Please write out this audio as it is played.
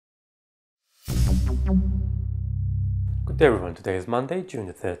Good day everyone, today is Monday, June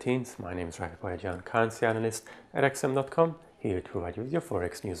the 13th. My name is Ravi, currency analyst at xm.com, here to provide you with your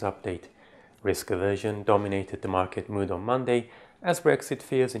Forex news update. Risk aversion dominated the market mood on Monday as Brexit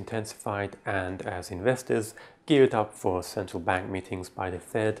fears intensified and as investors geared up for central bank meetings by the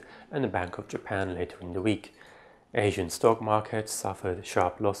Fed and the Bank of Japan later in the week. Asian stock markets suffered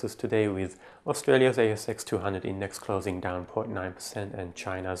sharp losses today, with Australia's ASX 200 index closing down 0.9% and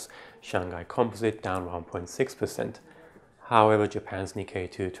China's Shanghai Composite down 1.6%. However, Japan's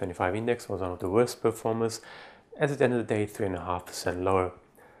Nikkei 225 index was one of the worst performers as it ended the day 3.5% lower.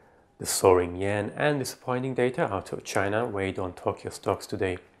 The soaring yen and disappointing data out of China weighed on Tokyo stocks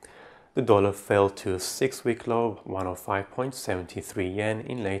today. The dollar fell to a 6-week low of 105.73 yen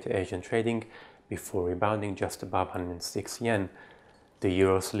in late Asian trading before rebounding just above 106 yen. The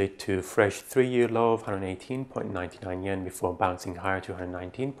euro slid to a fresh 3-year low of 118.99 yen before bouncing higher to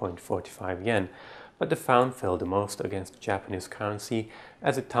 119.45 yen, but the pound fell the most against the Japanese currency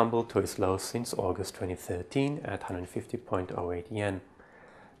as it tumbled to its low since August 2013 at 150.08 yen.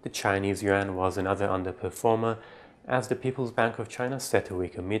 The Chinese yuan was another underperformer as the People's Bank of China set a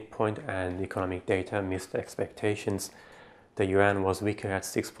weaker midpoint and economic data missed expectations. The yuan was weaker at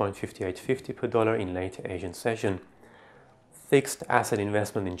 6.5850 per dollar in late Asian session. Fixed asset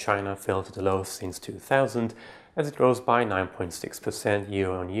investment in China fell to the lowest since 2000 as it rose by 9.6%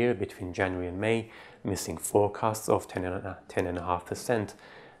 year-on-year between January and May, missing forecasts of 10.5%.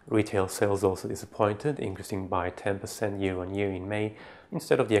 Retail sales also disappointed, increasing by 10% year-on-year in May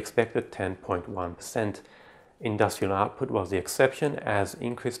instead of the expected 10.1%. Industrial output was the exception as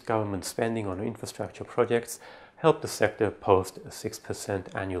increased government spending on infrastructure projects helped the sector post a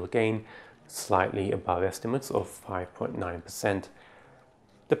 6% annual gain, slightly above estimates of 5.9%.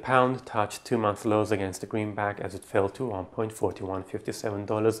 The pound touched 2-month lows against the greenback as it fell to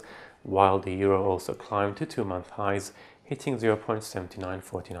 $1.4157, while the euro also climbed to 2-month highs, hitting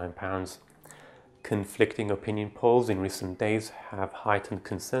 £0.7949. Conflicting opinion polls in recent days have heightened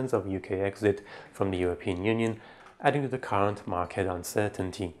concerns of UK exit from the European Union, adding to the current market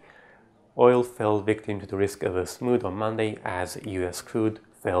uncertainty. Oil fell victim to the risk-averse mood on Monday as US crude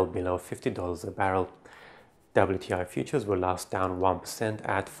fell below $50 a barrel. WTI futures were last down 1%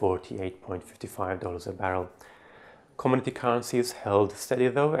 at $48.55 a barrel. Commodity currencies held steady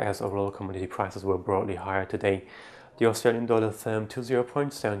though as overall commodity prices were broadly higher today. The Australian dollar firmed to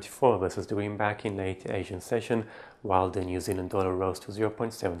 0.74 versus the greenback in late Asian session, while the New Zealand dollar rose to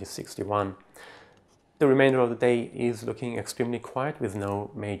 0.7061. The remainder of the day is looking extremely quiet with no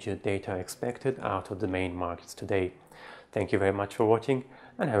major data expected out of the main markets today. Thank you very much for watching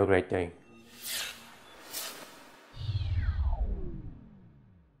and have a great day.